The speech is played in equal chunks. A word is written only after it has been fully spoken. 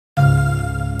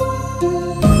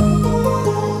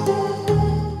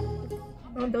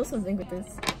I'll do something with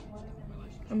this.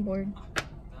 I'm bored.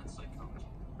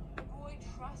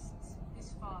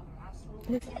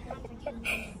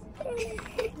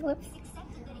 Whoops.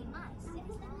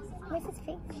 Where's his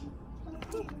face?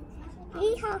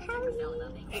 Yeehaw, how are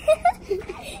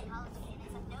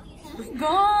you?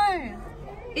 God!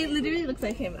 It literally looks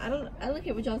like him. I don't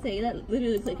care what y'all say. That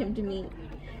literally looks like him to me.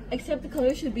 Except the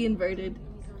color should be inverted.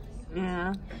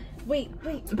 Yeah. Wait.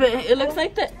 But it looks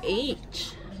like the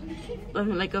H.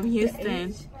 Like of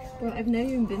Houston. Bro, I've never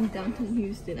even been downtown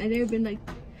Houston. I've never been like,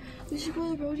 we should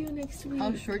go to the rodeo next week.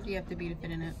 How short do you have to be to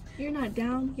fit in it? You're not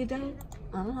down. You're down?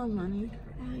 I don't have money.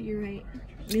 Oh, you're right.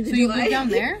 So you live down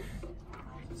there?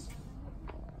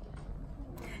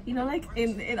 You know, like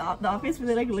in the office where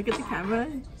they like look at the camera,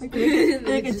 like they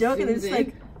like a joke, and they're just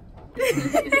like.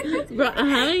 Bro, I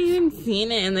haven't even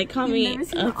seen it, and they call me never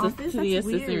seen The Office? to the That's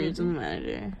assistant weird. regional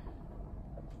manager.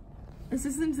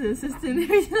 Assistant to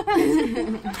assistant.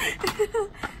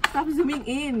 Stop zooming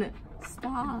in.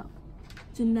 Stop.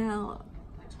 Janelle.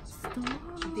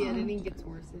 Stop. The editing gets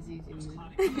worse as you zoom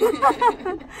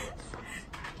in.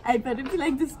 I better be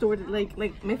like distorted, like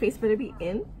my face better be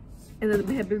in, and then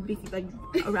my head better be like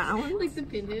around. Like the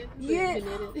pinhead? Yeah.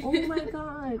 Oh my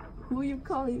god. Who are you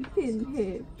calling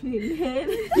pinhead? Pinhead?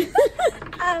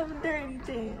 I'm Dirty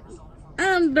Dan.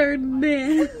 I'm Dirty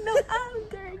Dan. No, I'm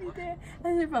Dirty Dan.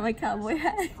 I just brought my cowboy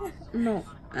hat. No,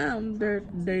 I'm Dirty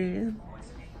Dan.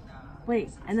 Wait,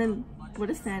 and then what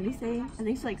does Sandy say? I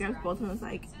think she like grabs both of them and was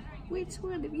like, which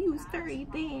one of you is Dirty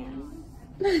Dan?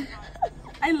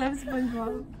 I love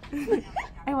SpongeBob.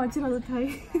 I watch it all the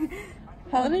time.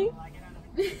 How old are you?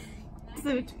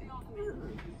 17.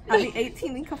 I'll be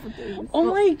 18 in a couple days. Oh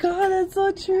my god, that's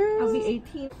so true. I'll be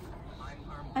 18.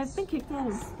 I've been kicked out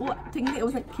of, well, technically I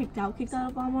wasn't kicked out of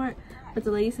Walmart, but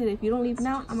the lady said if you don't leave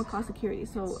now, I'm gonna call security.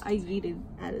 So I yeeted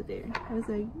out of there. I was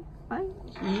like, bye.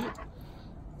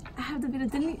 I have the video.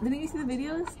 Didn't you see the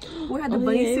videos? Where I had the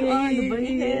bunny suit on, the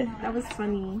bunny head? That was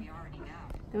funny.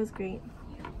 That was great.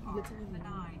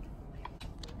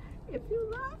 If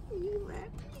you love me,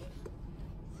 let me.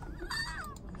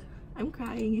 I'm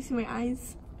crying. You see my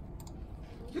eyes?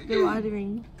 They're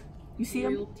watering. You see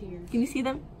them? Tears. Can you see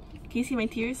them? Can you see my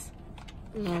tears?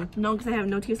 No. No, because I have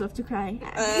no tears left to cry.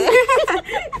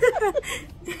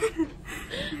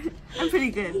 I'm pretty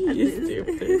good at this.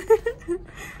 Stupid.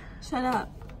 Shut up.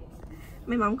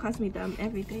 My mom calls me dumb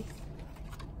every day.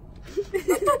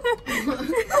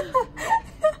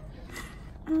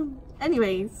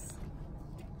 Anyways,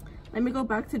 let me go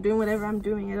back to doing whatever I'm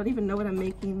doing. I don't even know what I'm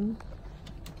making.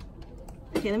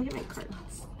 Okay, let me get my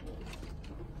cards.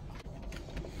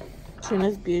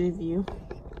 Trina's beauty view.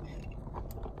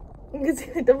 You can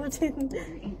see my double chin.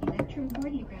 An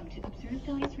electrocardiogram to observe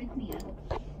dysrhythmia.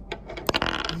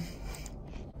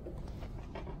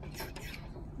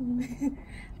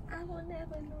 I will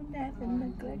never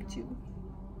neglect you.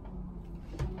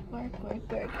 Work.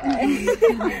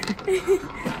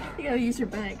 You gotta use your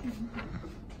bag.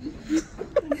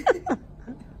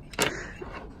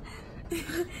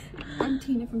 I'm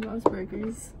Tina from Bob's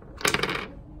Burgers.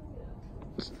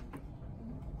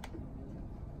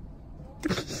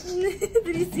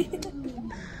 Did you see it?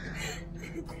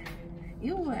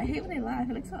 Ew, I hate when they laugh.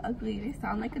 It looks so ugly. They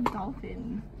sound like a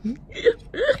dolphin. Did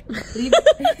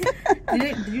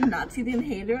you not see the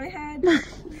inhaler I had?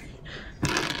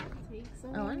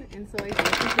 And so I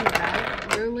said something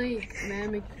bad. They're like,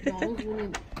 man, McDonald's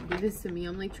wouldn't do this to me.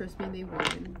 I'm like, trust me, they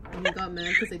wouldn't. And he got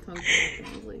mad because I talked back. And I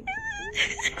was like,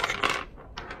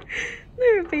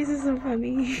 Their face is so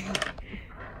funny.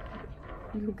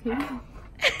 you okay?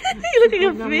 You look like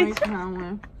a fish.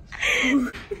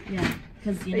 Yeah,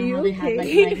 because you Are know you how they have like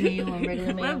okay? light mayo and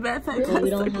regular My mayo. bad, But we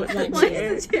don't have light Why mayo.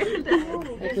 is the chair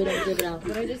down? Like we don't give it out.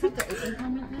 But I just have to open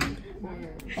comment now?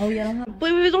 Oh, you don't have.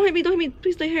 Wait, don't hit me.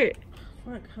 Please stay hurt.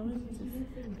 Fuck, how is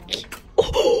this?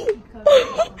 Oh!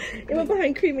 It went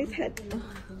behind Creamy's head.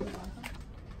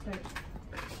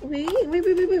 Wait.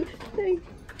 Hey.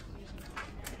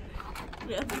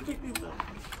 Yeah, pick these up.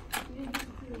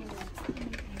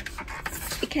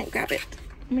 I can't grab it.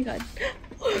 Oh my god.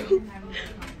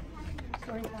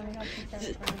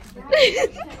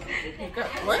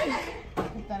 What?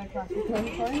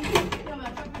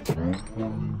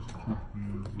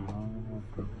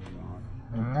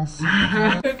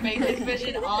 Face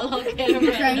expression all on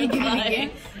camera. Trying to get it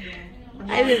again.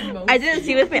 I didn't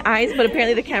see it with my eyes, but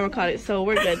apparently the camera caught it, so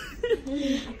we're good.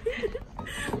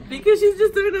 Because she's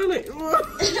just doing it like.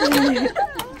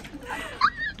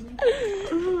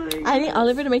 I need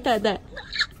Oliver to make that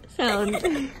sound.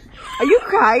 Are you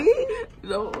crying?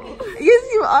 No. Yes,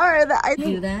 you are.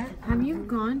 Do that? Have you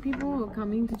gone? People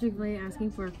coming to Chick-fil-A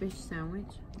asking for a fish sandwich.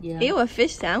 Yeah. Ew, a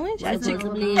fish sandwich? I think.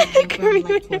 Supposedly it came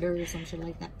from like Twitter or some shit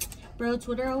like that. Bro,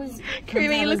 Twitter always.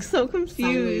 Creamy, you look so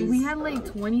confused. We had like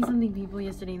 20-something people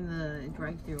yesterday in the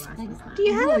drive-thru asking that. Do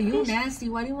you have Oh, a you fish? nasty.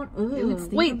 Why do you want? It would Ugh.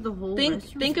 stink Wait, up the whole think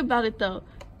restaurant. about it though.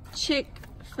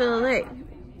 Chick-fil-A.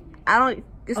 I don't.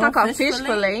 It's not called fish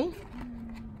fillet.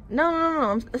 No.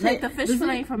 I'm saying, Like the fish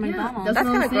fillet from McDonald's. That's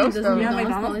kinda gross, though. Yeah,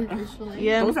 McDonald's. McDonald's.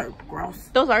 yeah, Those are gross.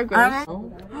 those are gross.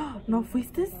 Oh, No,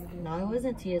 fuiste? no, it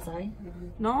wasn't TSI.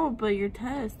 No, but your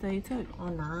test that you took. Oh,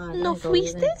 nah. I No didn't go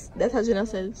with it. fuiste? That's how Janelle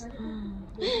says.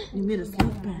 You made us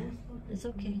look bad. It's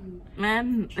okay.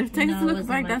 Man, if No, Texas it looks wasn't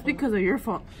black, my that's fault. because of your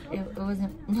fault. It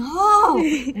wasn't. No!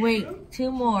 Wait, 2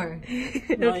 more.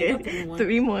 Okay,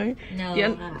 3 more. No. Do you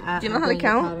know how to I'm going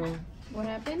count? powder. What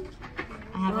happened?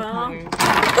 I have a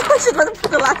powder. She's about to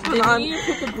put the last one on. You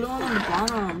put the blue one on the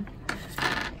bottom.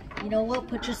 You know what?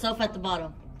 Put yourself at the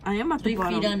bottom. I am at 3 the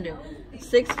bottom. feet under.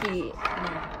 6 feet.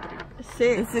 No,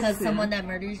 6. because someone that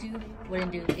murders you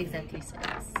wouldn't do exactly 6.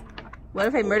 What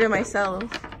if I murder myself?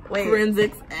 Wait.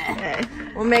 Forensics.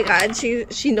 Oh my god,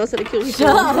 she knows how to kill people.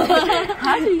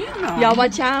 How do you know? Y'all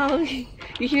watch out.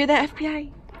 You hear that,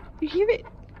 FBI? You hear it?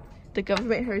 The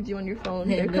government heard you on your phone.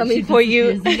 They're no, coming she for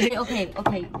you. Okay.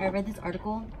 I read this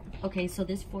article. Okay, so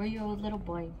this 4-year-old little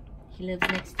boy, he lives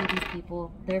next to these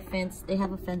people. They're fenced. They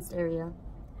have a fenced area.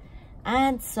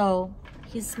 And so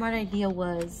his smart idea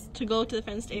was, To go to the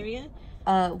fenced area?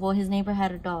 well, his neighbor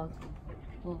had a dog.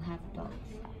 Well, half dogs.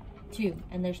 2,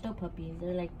 and they're still puppies.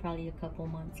 They're like probably a couple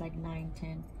months, like 9,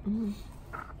 10.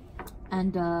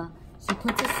 And he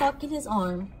puts a sock in his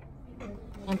arm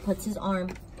and puts his arm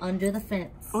under the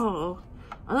fence. Oh,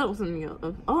 I thought it was something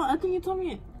else. Oh, I think you told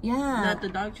me Yeah. that the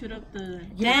dog chewed up the.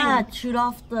 Yeah, chewed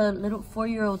off the little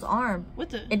 4-year-old's arm. What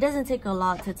the? It doesn't take a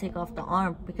lot to take off the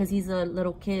arm because he's a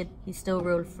little kid. He's still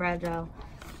real fragile.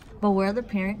 But we're the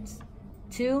parents.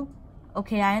 2,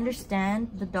 okay, I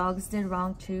understand the dogs did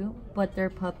wrong too, but they're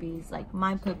puppies. Like,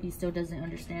 my puppy still doesn't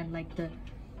understand like the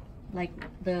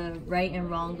right and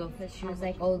wrong of it. She was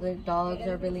like, oh, the dogs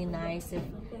are really nice.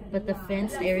 But the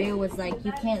fenced area was like,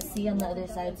 you can't see on the other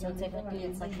side, so technically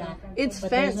it's like that. It's But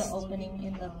there's fenced. an opening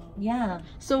in the, yeah.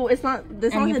 So it's not,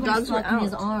 this And one he the put a dogs were sock in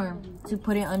his out. arm to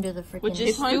put it under the freaking. Which They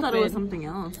is probably thought it was stupid. something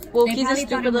else. Well, They he's a probably thought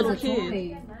stupid it was little a kid.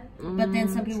 toy. But then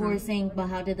some people were saying, but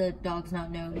how did the dogs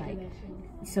not know? Like,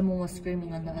 someone was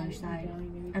screaming on the other side.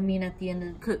 I mean, at the end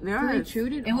of There are. They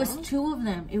chewed it it was off? 2 of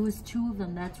them. It was 2 of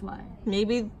them. That's why.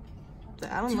 Maybe,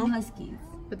 I don't 2 know. huskies.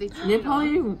 But they chewed They're it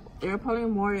off. probably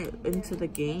more into the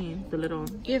game. The little.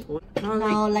 If-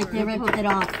 No, like they ripped it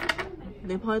off.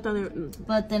 They probably thought they were.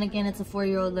 But then again, it's a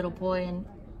 4-year-old little boy, and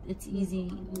it's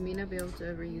easy. You may not be able to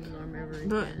ever use an arm ever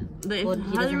But again. Well, he how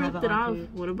they doesn't have ripped an it off? arm, too.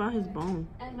 What about his bone?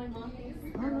 I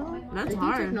That's think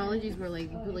hard. technologies were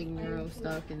like, you put like neuro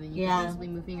stuff and then you Yeah. can easily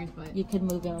move fingers, but You could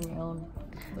move it on your own.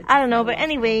 I don't know, but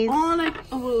anyways. Oh, like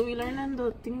we learned in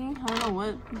the thingy. I don't know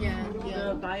what. yeah.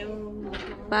 The bio.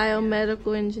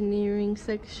 Biomedical engineering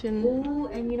section. Ooh,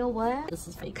 and you know what? This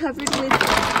is fake. Covered with.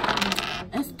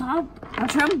 Stop! I'm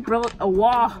trying to build a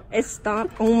wall. Stop.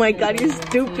 Oh my god, you're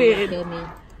stupid. Killed me.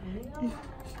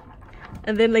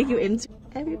 And then like you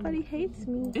everybody hates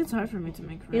me. It's hard for me to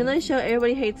make friends. You know the show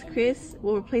Everybody Hates Chris?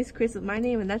 We'll replace Chris with my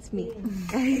name and that's me.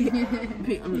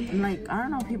 Like, I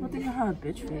don't know, people think I have a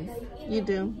bitch face. You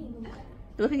do. You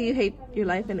look like you hate your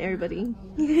life and everybody.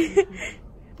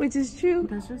 Which is true.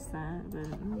 That's just sad,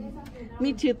 but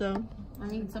Me too though. I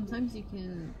mean, sometimes you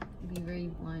can be very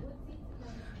blunt.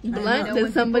 Blunt? know Did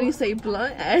when somebody people- say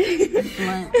blunt?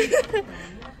 blunt.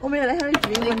 Oh my god, I had a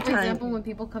dream Like, one for time. example, when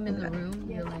people come in the room,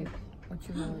 you're like, what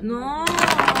you want? No.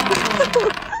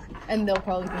 And they'll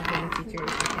probably think you're a teacher or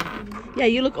something. Yeah,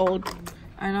 you look old.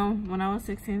 I know. When I was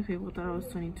 16, people thought I was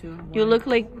 22. You look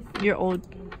like you're old.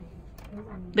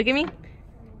 Look at me.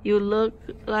 You look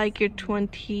like you're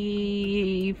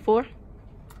 24?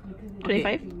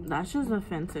 25? That's just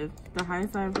offensive. The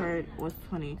highest I've heard was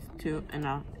 22, and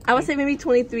now. I would say maybe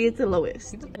 23 is the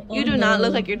lowest. You do not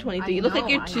look like you're 23. You look like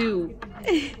you're I 2.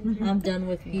 I'm done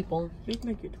with people. You look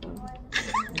like you're 12.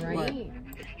 Right?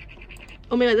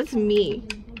 Oh my god, that's me.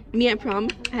 Me at prom.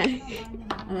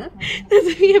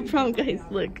 That's me at prom, guys.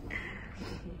 Look.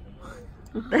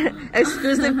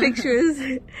 Exclusive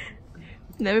pictures.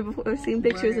 Never before seen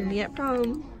pictures of me at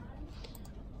prom.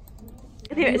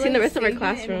 Here, I've seen the rest of our And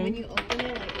when classroom. you open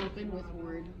it, like open with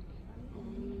Word.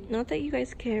 Not that you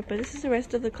guys care, but this is the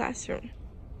rest of the classroom.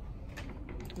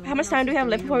 How much time do we have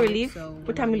left before we leave?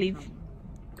 What time we leave?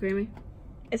 Creamy?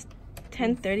 It's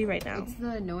 10:30 right now. It's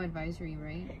the no advisory,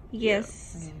 right?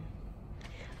 Yes. Okay.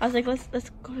 I was like, let's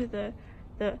go to the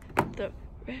the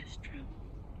restroom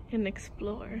and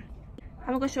explore. I'm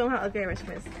gonna go show them how ugly our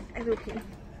restroom is. I will pee.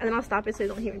 And then I'll stop it so you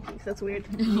don't hear me pee, 'cause that's weird.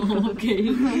 Okay.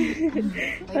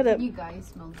 Hold up. You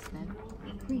guys smell the smell.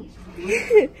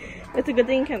 It's a good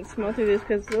thing you can't smell through this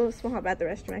because you'll smell how bad the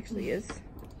restroom actually is.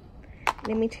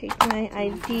 Let me take my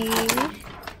ID.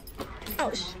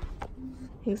 Ouch.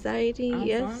 Anxiety,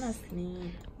 yes.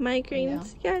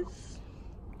 Migraines, yes.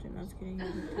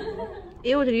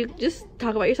 Ew, did you just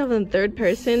talk about yourself in third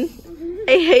person?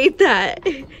 I hate that.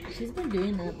 She's been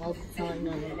doing that all the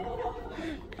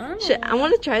time. Shit, I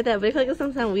want to try that, but I feel like it's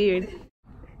gonna sound weird.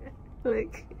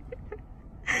 Look.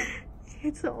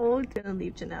 It's so old. Gonna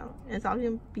leave Janelle. It's all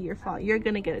gonna be your fault. You're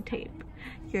gonna get a tape.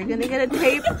 You're gonna get a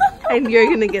tape, and you're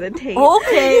gonna get a tape.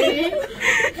 Okay.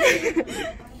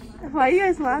 Why are you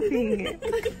guys laughing?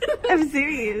 I'm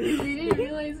serious. We didn't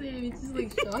realize it. It just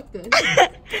like shocked us.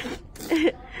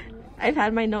 I've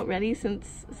had my note ready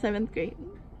since 7th grade.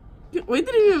 We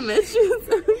didn't even mention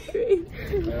 7th grade.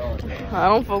 I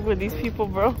don't fuck with these people,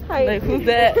 bro. Hi. Like, who's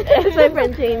that? It's my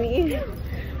friend Jamie.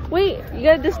 Wait, you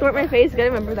gotta distort my face. You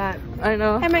gotta remember that. I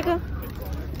know. Hi, Michael.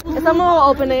 If someone will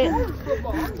open it.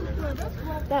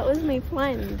 That was my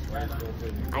friend.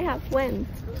 I have friends.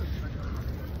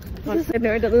 I've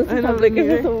never done this in public.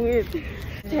 It's so weird.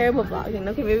 Terrible vlogging.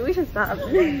 Okay, maybe we should stop.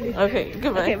 Okay,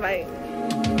 goodbye. Okay,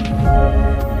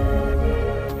 bye.